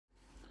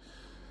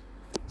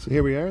So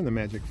here we are in the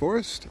magic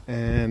forest,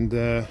 and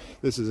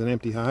this is an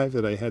empty hive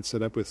that I had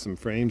set up with some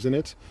frames in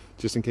it,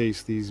 just in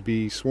case these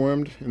bees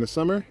swarmed in the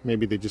summer.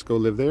 Maybe they just go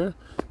live there,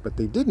 but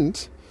they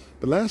didn't.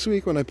 But last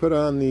week when I put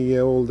on the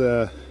old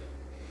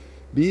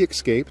bee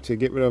escape to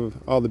get rid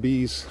of all the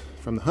bees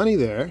from the honey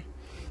there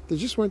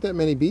just weren't that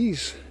many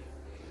bees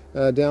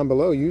down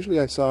below.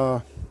 Usually I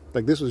saw,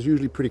 like, this was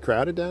usually pretty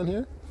crowded down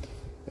here.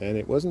 And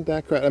it wasn't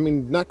that crowded. I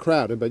mean, not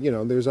crowded, but you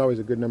know, there's always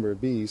a good number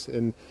of bees.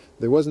 And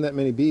there wasn't that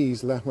many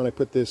bees left when I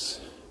put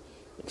this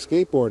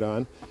skateboard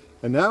on.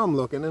 And now I'm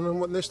looking,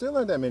 and there still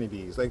aren't that many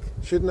bees. Like,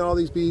 shouldn't all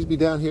these bees be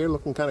down here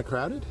looking kind of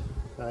crowded?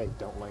 I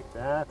don't like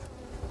that.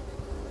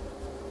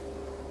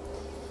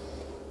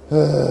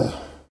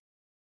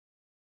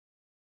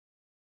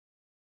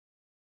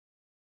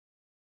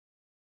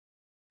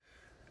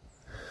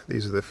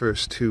 These are the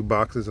first 2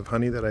 boxes of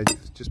honey that I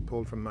just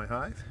pulled from my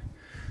hive.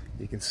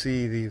 You can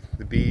see the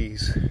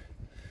bees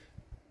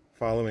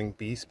following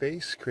bee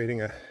space,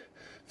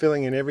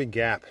 filling in every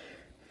gap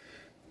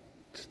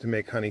to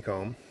make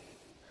honeycomb.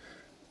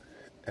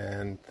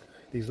 And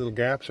these little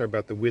gaps are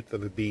about the width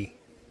of a bee.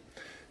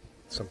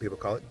 Some people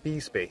call it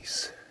bee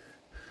space.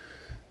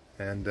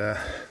 And this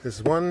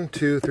is 1,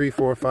 2, 3,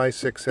 4, 5,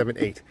 6, 7,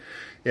 8.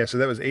 Yeah, so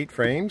that was 8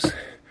 frames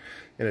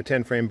in a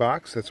 10-frame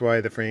box. That's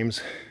why the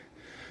frames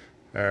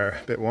are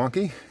a bit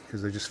wonky,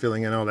 because they're just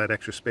filling in all that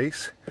extra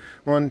space.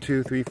 1,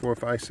 2, 3, 4,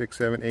 5, 6,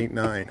 7, 8,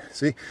 9.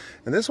 See?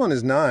 And this one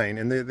is 9,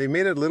 and they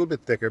made it a little bit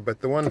thicker, but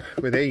the one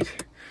with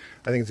 8,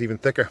 I think it's even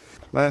thicker.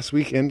 Last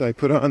weekend I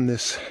put on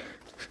this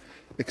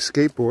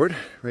skateboard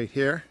right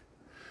here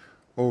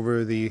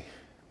over the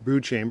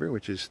brood chamber,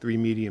 which is 3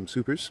 medium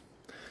supers.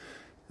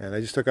 And I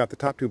just took out the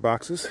top 2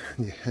 boxes,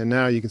 and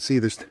now you can see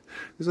there's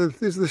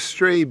the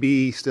stray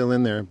bee still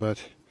in there,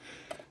 but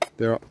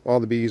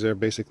all the bees are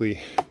basically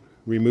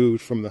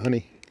removed from the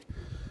honey.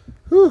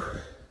 Whew.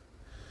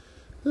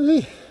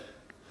 Okay.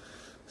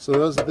 So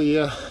those are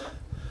the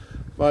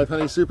 5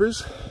 honey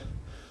supers,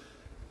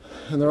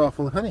 and they're all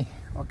full of honey,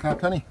 all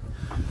capped honey.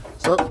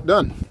 So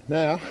done.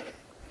 Now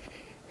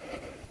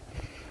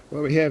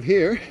what we have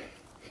here,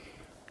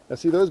 I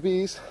see those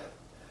bees,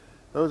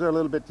 those are a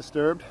little bit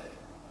disturbed,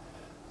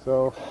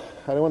 so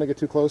I don't want to get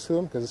too close to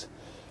them because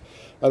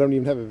I don't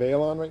even have a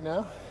veil on right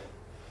now.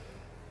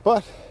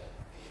 But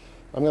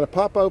I'm going to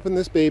pop open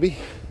this baby.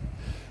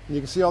 You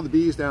can see all the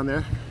bees down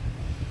there.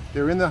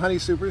 They're in the honey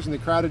supers and they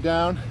crowded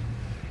down.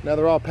 Now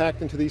they're all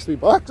packed into these 3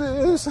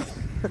 boxes. And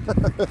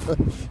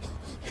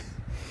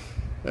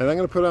I'm going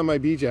to put on my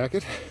bee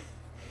jacket.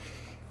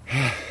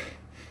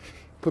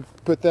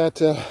 Put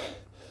that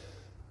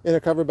inner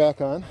cover back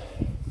on.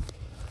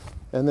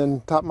 And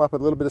then top them up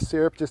with a little bit of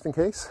syrup just in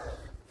case.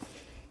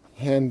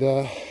 And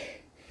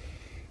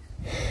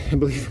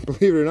believe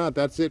it or not,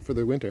 that's it for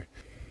the winter.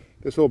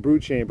 This whole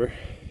brood chamber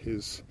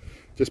is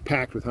just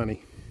packed with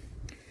honey.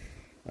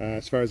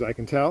 As far as I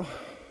can tell,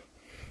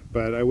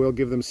 but I will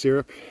give them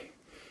syrup,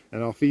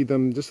 and I'll feed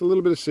them just a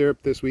little bit of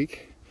syrup this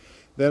week.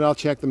 Then I'll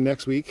check them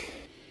next week.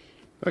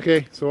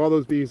 Okay, so all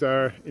those bees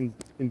are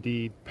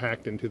indeed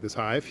packed into this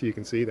hive. You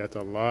can see that's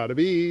a lot of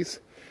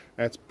bees.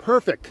 That's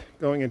perfect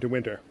going into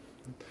winter.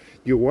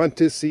 You want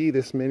to see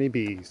this many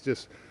bees,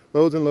 just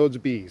loads and loads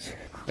of bees.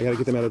 I gotta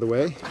get them out of the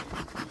way.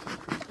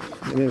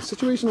 And in a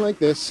situation like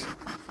this,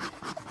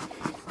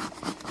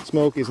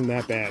 smoke isn't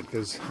that bad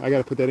because I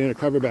gotta put that inner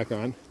cover back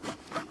on.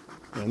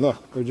 And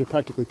look, they're just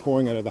practically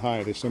pouring out of the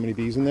hive. There's so many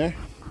bees in there.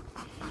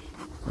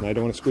 And I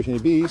don't want to squish any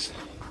bees.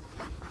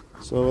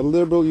 So a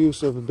liberal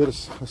use of a bit of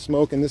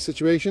smoke in this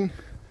situation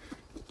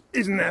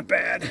isn't that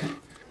bad.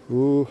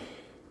 Ooh.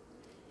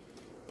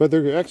 But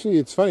they're actually,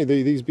 it's funny,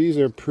 these bees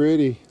are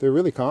they're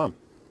really calm.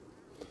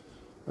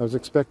 I was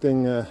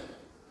expecting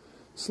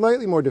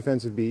slightly more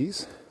defensive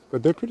bees,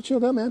 but they're pretty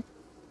chilled out, man.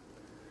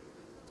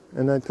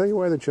 And I tell you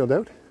why they're chilled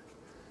out.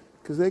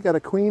 Because they got a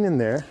queen in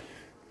there.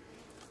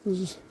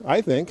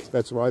 I think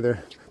that's why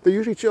they're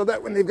usually chilled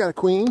out when they've got a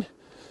queen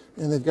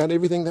and they've got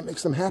everything that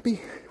makes them happy,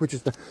 which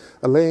is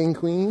a laying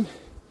queen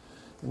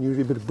and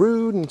usually a bit of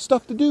brood and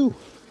stuff to do.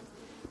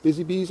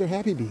 Busy bees are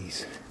happy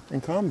bees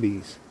and calm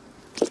bees.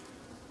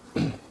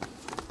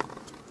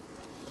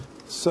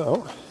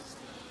 So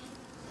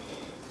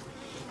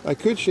I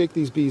could shake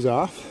these bees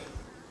off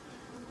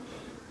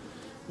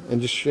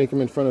and just shake them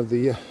in front of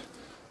the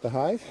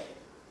hive,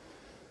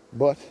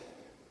 but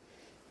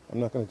I'm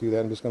not going to do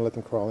that. I'm just going to let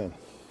them crawl in.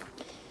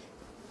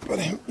 But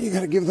you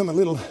got to give them a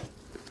little,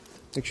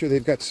 make sure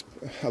they've got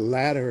a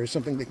ladder or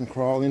something they can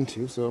crawl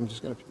into. So I'm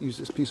just going to use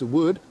this piece of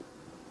wood.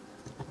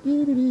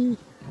 There.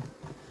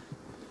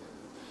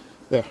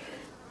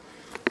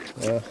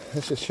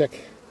 Let's just check,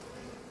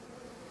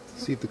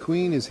 see if the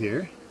queen is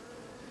here.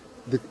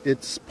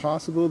 It's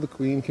possible the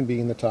queen can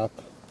be in the top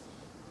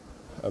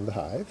of the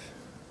hive,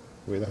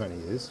 where the honey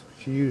is.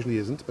 She usually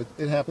isn't, but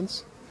it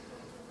happens.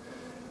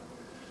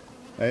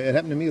 It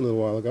happened to me a little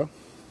while ago.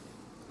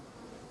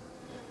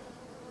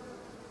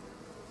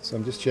 So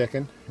I'm just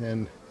checking,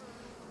 and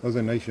those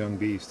are nice young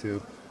bees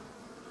too.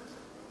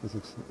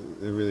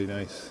 They're really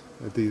nice.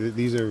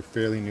 These are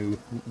fairly new.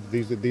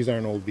 These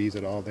aren't old bees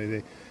at all.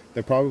 They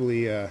they're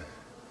probably,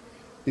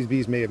 these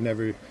bees may have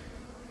never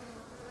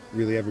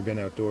really ever been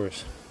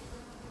outdoors.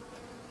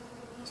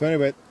 So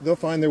anyway, they'll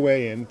find their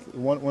way in.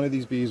 One of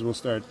these bees will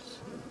start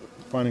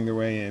finding their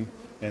way in,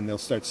 and they'll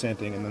start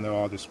scenting, and then they'll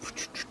all just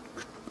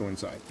go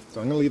inside.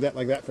 So I'm going to leave that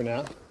like that for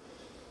now.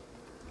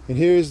 And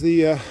here's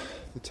the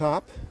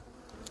top.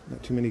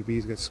 Not too many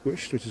bees got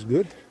squished, which is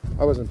good.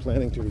 I wasn't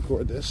planning to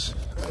record this.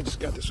 I just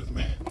got this with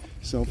my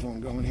cell phone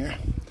going here.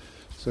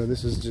 So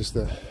this is just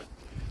the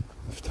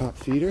top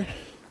feeder,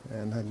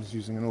 and I'm just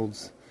using an old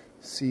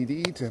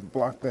CD to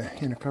block the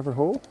inner cover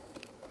hole.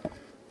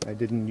 I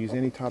didn't use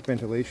any top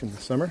ventilation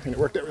this summer, and it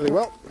worked out really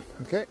well.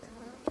 Okay.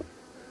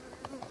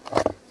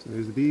 So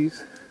there's the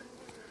bees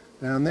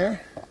down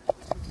there.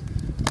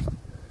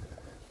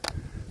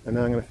 And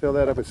now I'm going to fill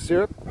that up with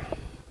syrup.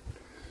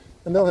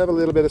 And they'll have a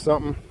little bit of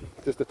something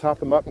just to top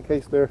them up in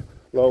case they're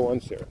low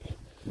on syrup.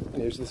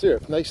 And here's the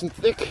syrup, nice and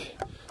thick,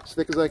 as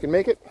thick as I can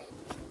make it.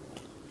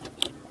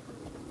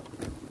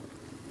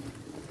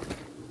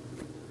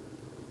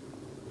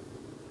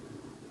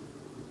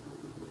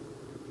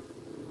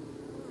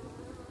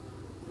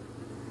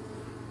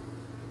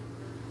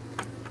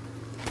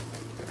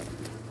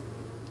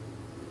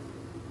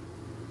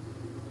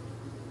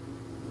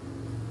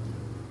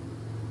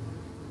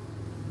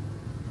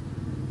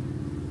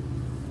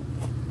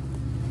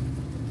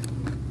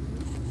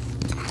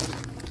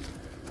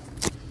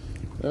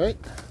 Alright,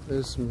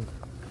 there's some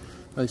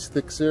nice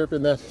thick syrup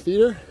in that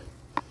feeder,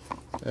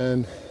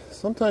 and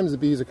sometimes the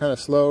bees are kind of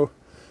slow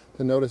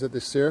to notice that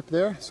there's syrup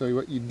there, so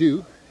what you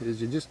do is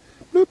you just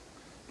bloop,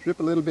 drip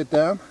a little bit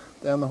down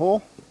the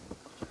hole,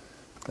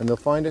 and they'll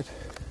find it,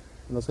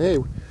 and they'll say,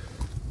 hey,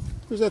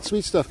 where's that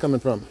sweet stuff coming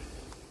from?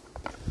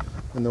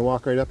 And they'll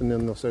walk right up, and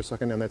then they'll start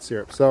sucking down that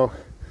syrup. So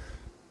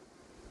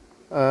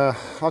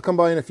I'll come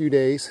by in a few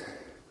days.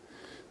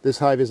 This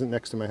hive isn't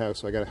next to my house,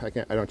 so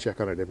I don't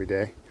check on it every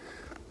day.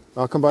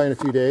 I'll come by in a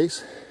few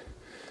days,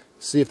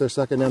 see if they're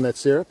sucking down that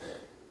syrup,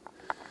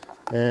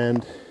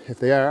 and if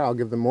they are, I'll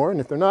give them more, and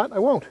if they're not, I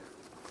won't.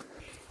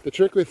 The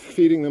trick with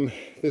feeding them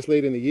this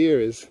late in the year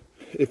is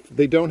if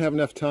they don't have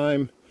enough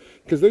time,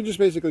 because they're just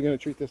basically going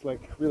to treat this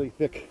like really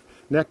thick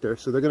nectar,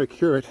 so they're going to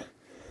cure it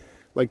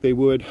like they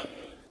would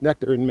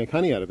nectar and make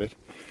honey out of it.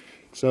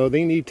 So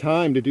they need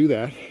time to do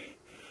that,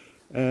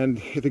 and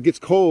if it gets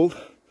cold,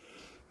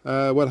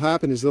 what'll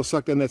happen is they'll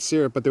suck down that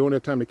syrup, but they won't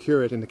have time to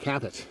cure it and to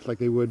cap it like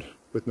they would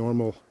with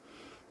normal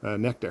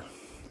nectar.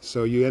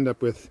 So you end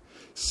up with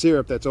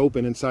syrup that's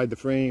open inside the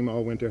frame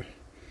all winter,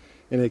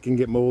 and it can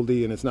get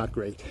moldy, and it's not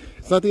great.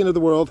 It's not the end of the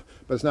world,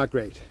 but it's not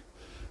great.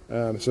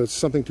 So it's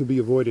something to be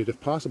avoided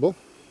if possible.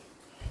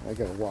 I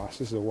got a wasp.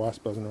 This is a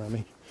wasp buzzing around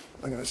me.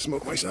 I'm going to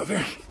smoke myself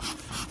here.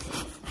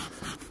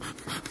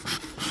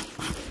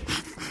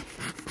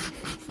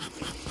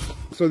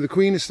 So the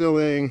queen is still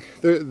laying.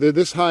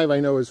 This hive I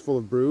know is full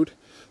of brood.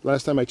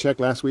 Last time I checked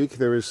last week,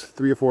 there was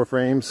 3 or 4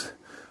 frames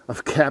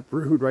of capped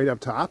brood right up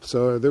top.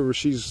 So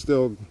she's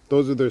still,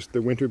 those are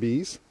the winter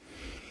bees.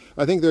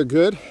 I think they're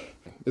good.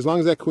 As long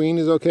as that queen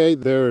is okay,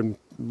 they're in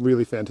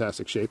really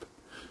fantastic shape.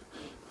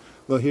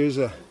 Well, here's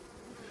a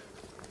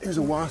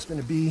wasp and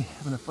a bee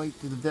having a fight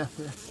to the death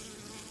there.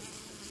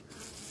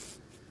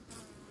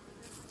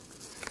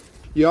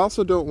 You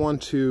also don't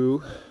want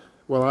to,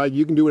 well,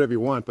 you can do whatever you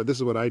want, but this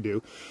is what I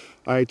do.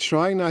 I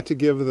try not to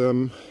give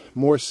them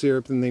more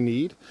syrup than they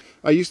need.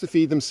 I used to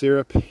feed them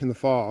syrup in the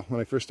fall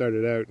when I first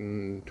started out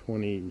in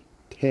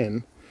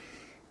 2010.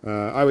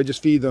 I would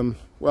just feed them,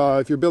 well,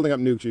 if you're building up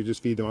nukes, you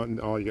just feed them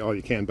all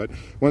you can, but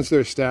once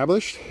they're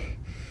established,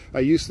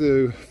 I used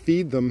to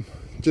feed them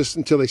just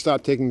until they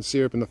stopped taking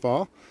syrup in the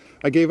fall.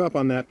 I gave up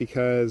on that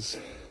because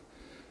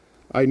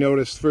I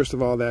noticed, first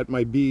of all, that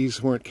my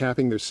bees weren't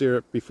capping their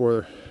syrup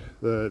before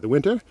the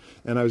winter,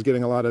 and I was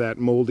getting a lot of that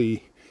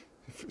moldy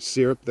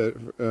syrup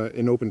that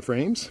in open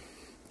frames,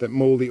 that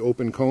moldy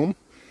open comb,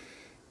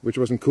 which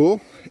wasn't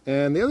cool.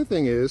 And the other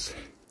thing is,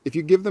 if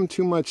you give them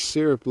too much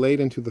syrup late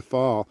into the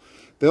fall,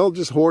 they'll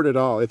just hoard it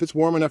all. If it's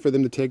warm enough for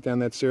them to take down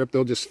that syrup,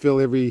 they'll just fill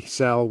every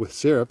cell with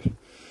syrup.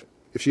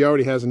 If she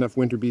already has enough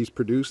winter bees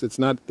produced, it's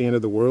not the end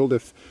of the world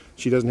if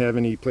she doesn't have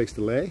any place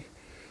to lay.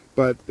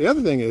 But the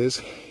other thing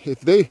is,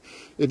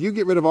 if you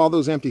get rid of all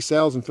those empty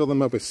cells and fill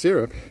them up with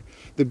syrup,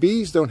 the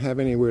bees don't have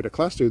anywhere to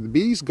cluster. The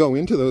bees go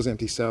into those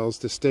empty cells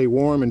to stay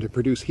warm and to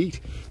produce heat.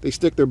 They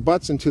stick their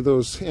butts into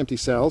those empty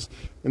cells,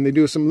 and they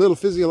do some little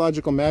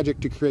physiological magic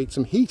to create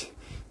some heat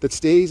that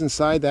stays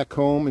inside that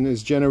comb and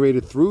is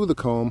generated through the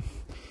comb.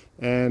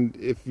 And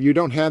if you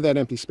don't have that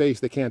empty space,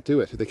 they can't do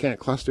it. They can't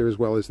cluster as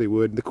well as they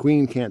would. The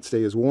queen can't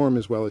stay as warm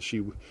as well as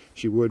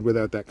she would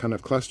without that kind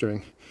of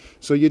clustering.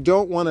 So you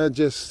don't want to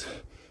just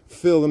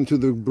fill them to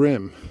the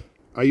brim.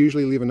 I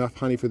usually leave enough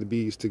honey for the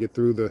bees to get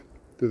through the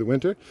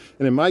winter.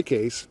 And in my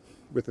case,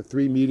 with a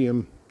 3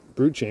 medium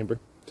brood chamber,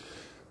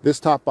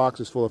 this top box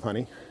is full of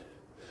honey.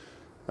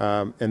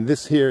 And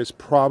this here is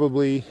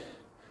probably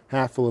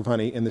half full of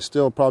honey, and there's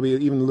still probably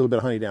even a little bit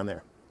of honey down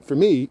there. For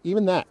me,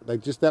 even that,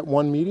 like just that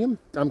 1 medium,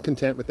 I'm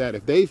content with that.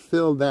 If they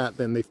filled that,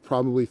 then they've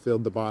probably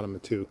filled the bottom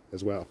of 2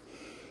 as well.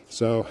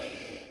 So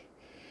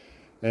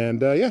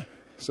And yeah,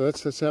 so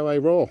that's how I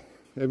roll.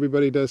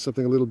 Everybody does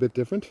something a little bit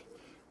different,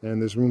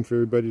 and there's room for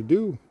everybody to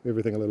do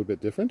everything a little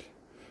bit different.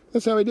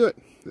 That's how I do it.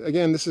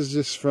 Again, this is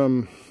just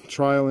from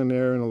trial and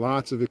error and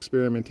lots of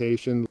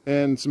experimentation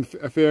and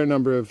a fair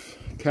number of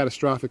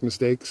catastrophic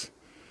mistakes.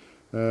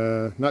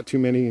 Not too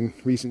many in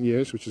recent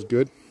years, which is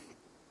good.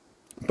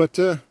 But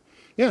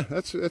yeah,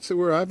 that's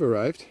where I've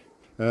arrived.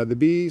 The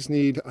bees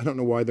need, I don't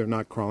know why they're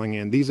not crawling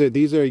in. These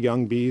are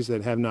young bees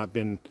that have not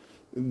been,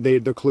 they're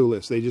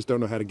clueless. They just don't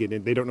know how to get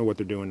in. They don't know what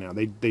they're doing now.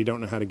 They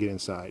don't know how to get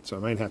inside. So I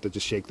might have to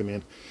just shake them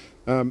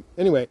in.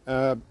 Anyway,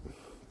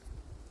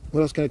 what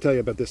else can I tell you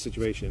about this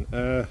situation?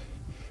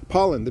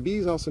 Pollen. The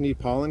bees also need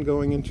pollen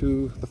going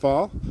into the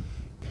fall.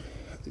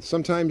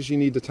 Sometimes you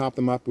need to top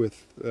them up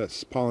with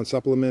pollen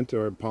supplement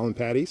or pollen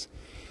patties.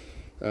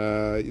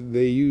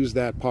 They use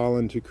that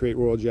pollen to create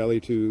royal jelly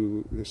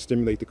to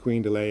stimulate the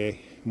queen to lay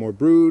more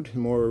brood,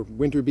 more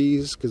winter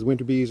bees, because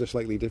winter bees are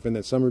slightly different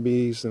than summer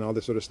bees and all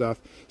this sort of stuff.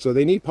 So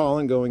they need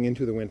pollen going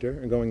into the winter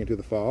and going into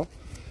the fall.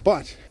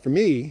 But for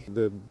me,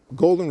 the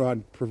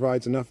goldenrod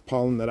provides enough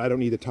pollen that I don't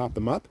need to top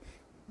them up.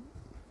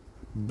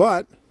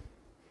 But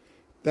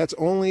that's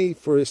only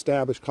for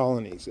established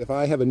colonies. If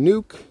I have a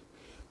nuke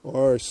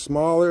or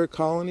smaller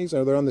colonies,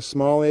 or they're on the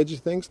small edge of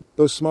things,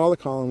 those smaller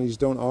colonies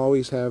don't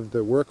always have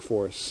the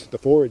workforce, the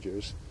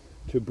foragers,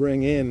 to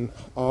bring in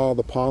all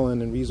the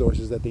pollen and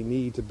resources that they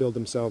need to build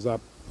themselves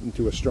up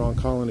into a strong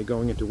colony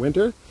going into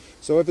winter.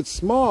 So if it's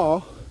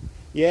small,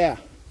 yeah,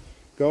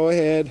 go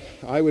ahead.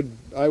 I would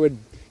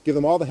give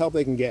them all the help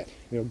they can get.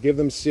 You know, give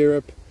them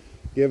syrup,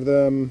 give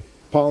them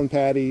pollen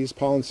patties,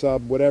 pollen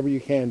sub, whatever you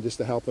can just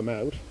to help them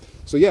out.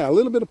 So yeah, a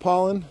little bit of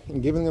pollen,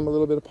 and giving them a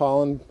little bit of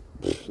pollen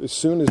as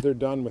soon as they're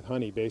done with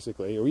honey,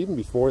 basically, or even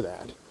before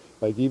that.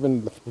 Like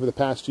even for the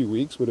past few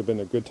weeks would have been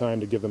a good time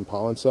to give them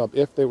pollen sub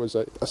if there was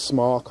a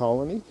small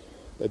colony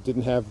that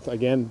didn't have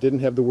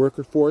the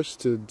worker force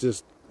to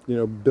just, you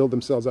know, build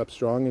themselves up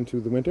strong into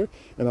the winter.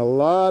 And a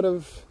lot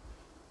of,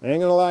 I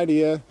ain't gonna lie to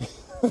you,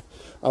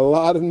 a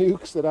lot of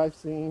nukes that I've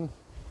seen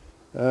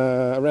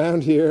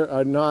around here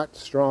are not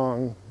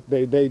strong.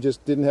 They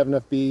just didn't have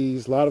enough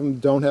bees. A lot of them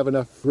don't have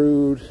enough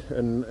fruit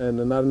and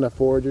not enough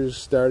foragers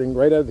starting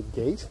right out of the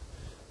gate.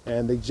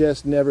 And they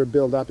just never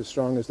build up as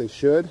strong as they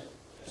should.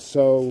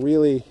 So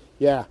really,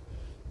 yeah,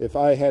 if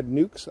I had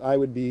nukes, I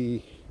would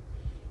be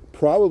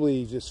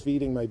probably just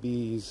feeding my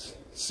bees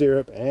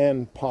syrup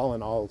and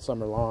pollen all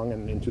summer long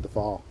and into the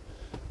fall.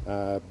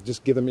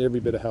 Just give them every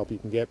bit of help you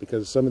can get,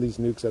 because some of these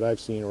nukes that I've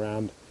seen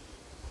around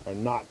are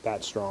not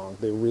that strong.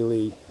 They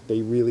really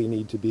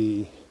need to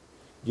be,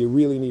 you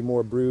really need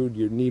more brood,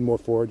 you need more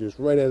foragers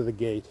right out of the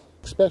gate,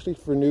 especially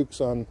for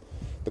nukes on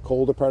the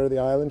colder part of the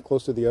island,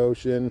 close to the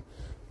ocean,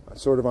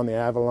 sort of on the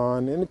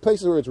Avalon, and in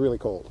places where it's really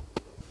cold.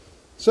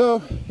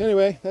 So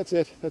anyway, that's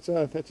it. That's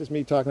just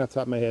me talking off the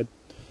top of my head.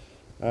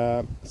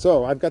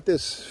 So I've got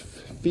this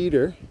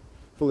feeder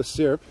full of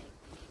syrup.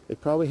 They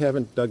probably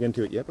haven't dug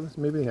into it yet, but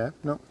maybe they have.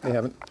 No, they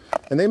haven't.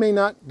 And they may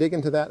not dig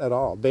into that at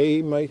all.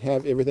 They might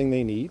have everything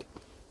they need,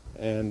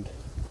 and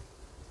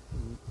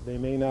they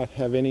may not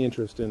have any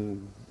interest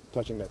in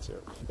touching that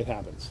syrup. It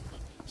happens.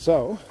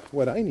 So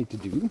what I need to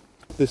do,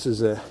 this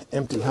is an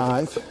empty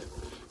hive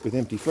with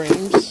empty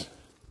frames.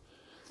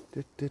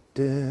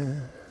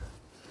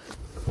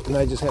 And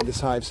I just had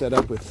this hive set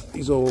up with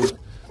these old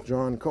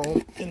drawn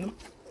comb in them,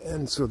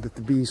 and so that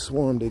the bees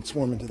swarmed, they'd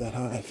swarm into that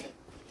hive.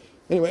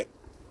 Anyway,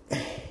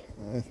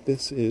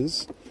 this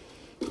is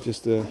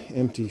just an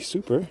empty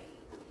super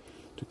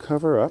to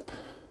cover up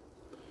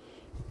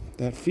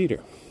that feeder.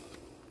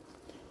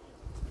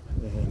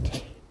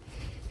 And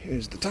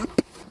here's the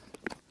top.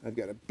 I've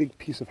got a big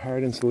piece of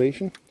hard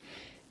insulation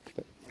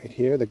right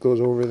here that goes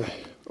over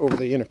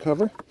the inner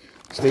cover.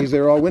 It stays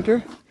there all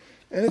winter,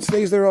 and it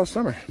stays there all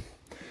summer.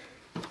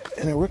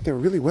 And it worked out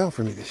really well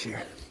for me this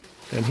year.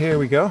 And here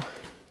we go.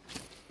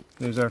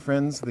 There's our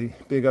friends, the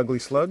big ugly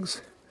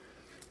slugs.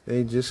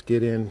 They just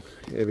get in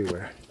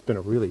everywhere. It's been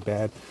a really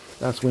bad,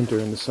 last winter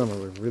and the summer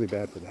were really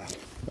bad for that.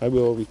 I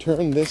will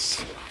return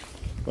this,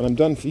 when I'm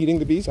done feeding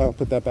the bees, I'll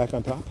put that back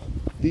on top.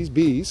 These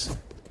bees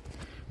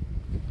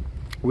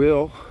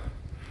will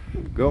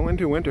go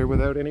into winter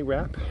without any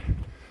wrap.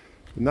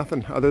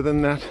 Nothing other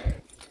than that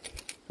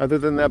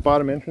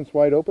bottom entrance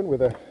wide open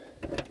with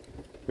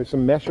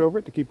some mesh over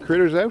it to keep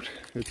critters out.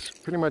 It's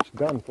pretty much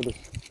done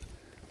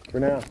for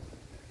now.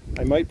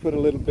 I might put a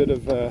little bit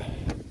of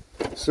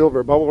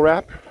silver bubble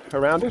wrap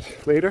around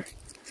it later,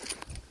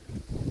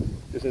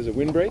 just as a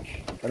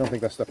windbreak. I don't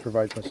think that stuff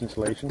provides much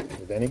insulation,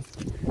 if any,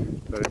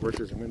 but it works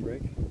as a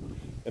windbreak.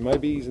 And my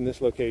bees in this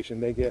location,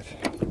 they get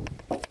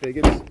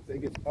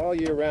all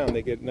year round.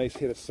 They get a nice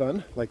hit of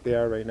sun, like they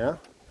are right now.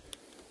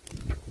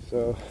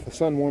 So the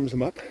sun warms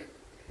them up,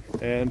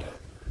 and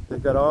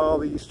they've got all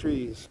these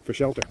trees for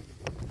shelter.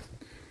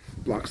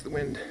 Blocks the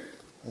wind.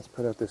 Let's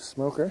put out this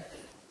smoker.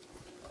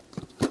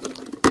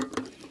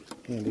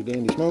 Handy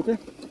dandy smoker.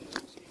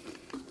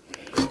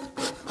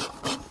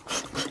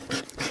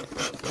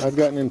 I've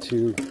gotten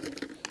into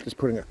just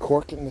putting a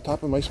cork in the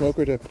top of my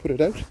smoker to put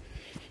it out.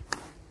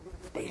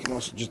 But you can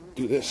also just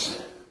do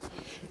this.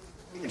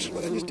 which is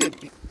what I just did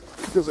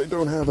because I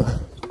don't have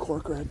a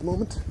cork right at the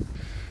moment.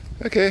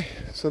 Okay,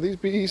 so these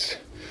bees,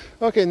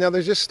 okay, now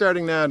they're just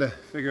starting now to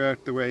figure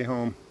out the way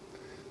home.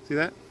 See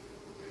that?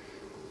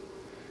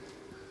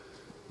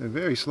 They're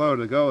very slow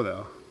to go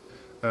though,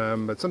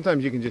 but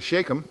sometimes you can just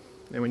shake them,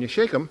 and when you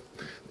shake them,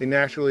 they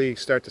naturally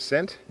start to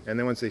scent, and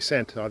then once they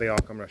scent, they all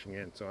come rushing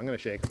in. So I'm going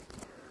to shake them,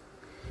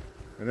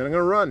 and then I'm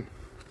going to run.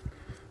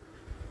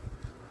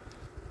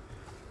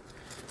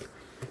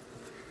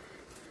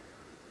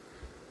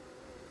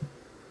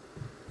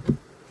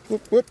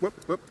 Whoop, whoop, whoop,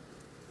 whoop.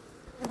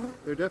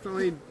 They're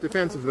definitely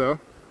defensive though.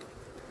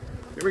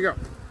 Here we go.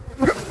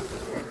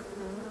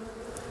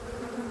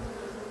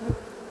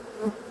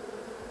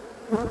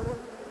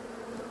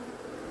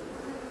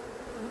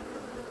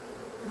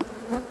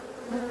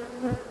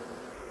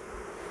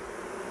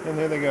 And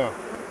there they go.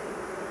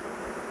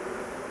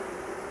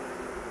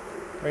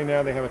 Right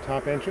now they have a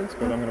top entrance,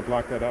 but I'm going to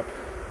block that up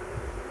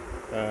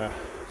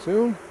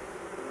soon.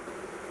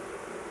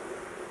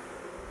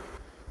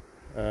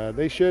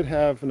 They should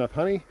have enough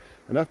honey,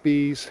 enough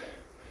bees.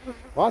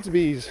 Lots of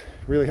bees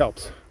really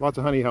helps. Lots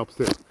of honey helps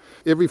too.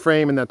 Every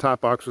frame in that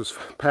top box was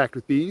packed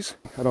with bees.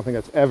 I don't think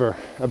that's ever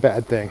a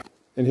bad thing.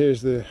 And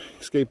here's the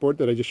skateboard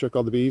that I just shook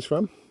all the bees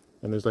from.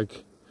 And there's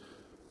like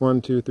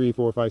 1, 2, 3,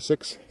 4, 5,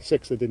 6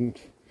 that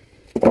didn't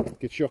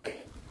get shook.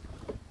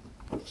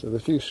 So the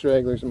few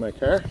stragglers in my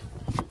car,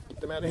 get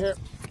them out of here.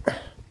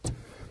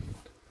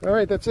 All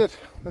right, that's it.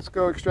 Let's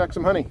go extract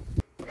some honey.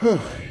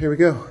 Here we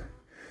go.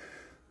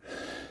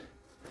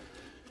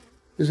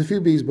 There's a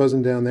few bees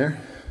buzzing down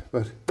there,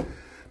 but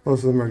most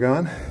of them are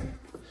gone.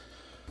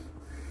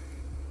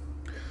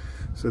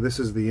 So this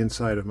is the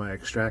inside of my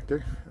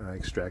extractor. I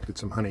extracted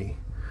some honey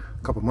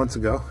a couple months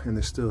ago, and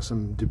there's still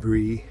some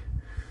debris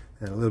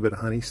and a little bit of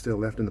honey still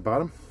left in the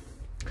bottom.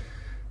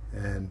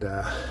 And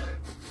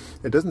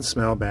it doesn't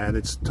smell bad.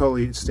 It's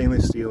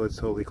stainless steel. It's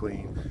totally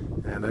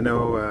clean. And I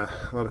know a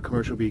lot of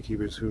commercial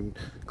beekeepers who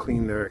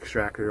clean their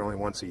extractor only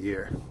once a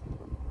year.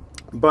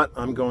 But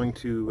I'm going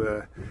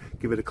to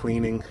give it a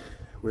cleaning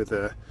with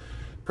a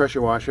pressure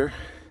washer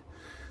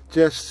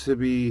just to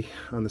be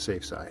on the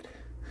safe side.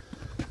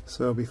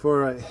 So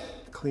before I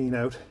clean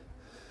out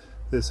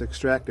this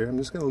extractor, I'm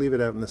just going to leave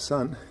it out in the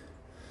sun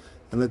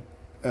and let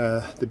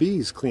the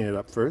bees clean it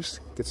up first,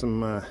 get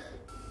some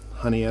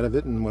honey out of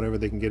it and whatever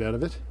they can get out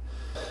of it.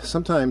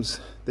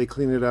 Sometimes they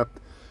clean it up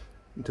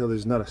until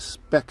there's not a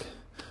speck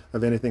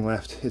of anything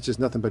left. It's just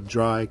nothing but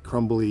dry,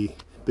 crumbly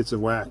bits of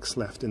wax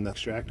left in the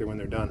extractor when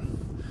they're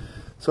done.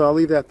 So I'll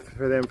leave that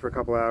for them for a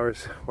couple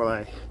hours while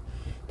I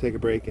take a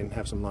break and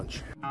have some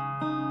lunch.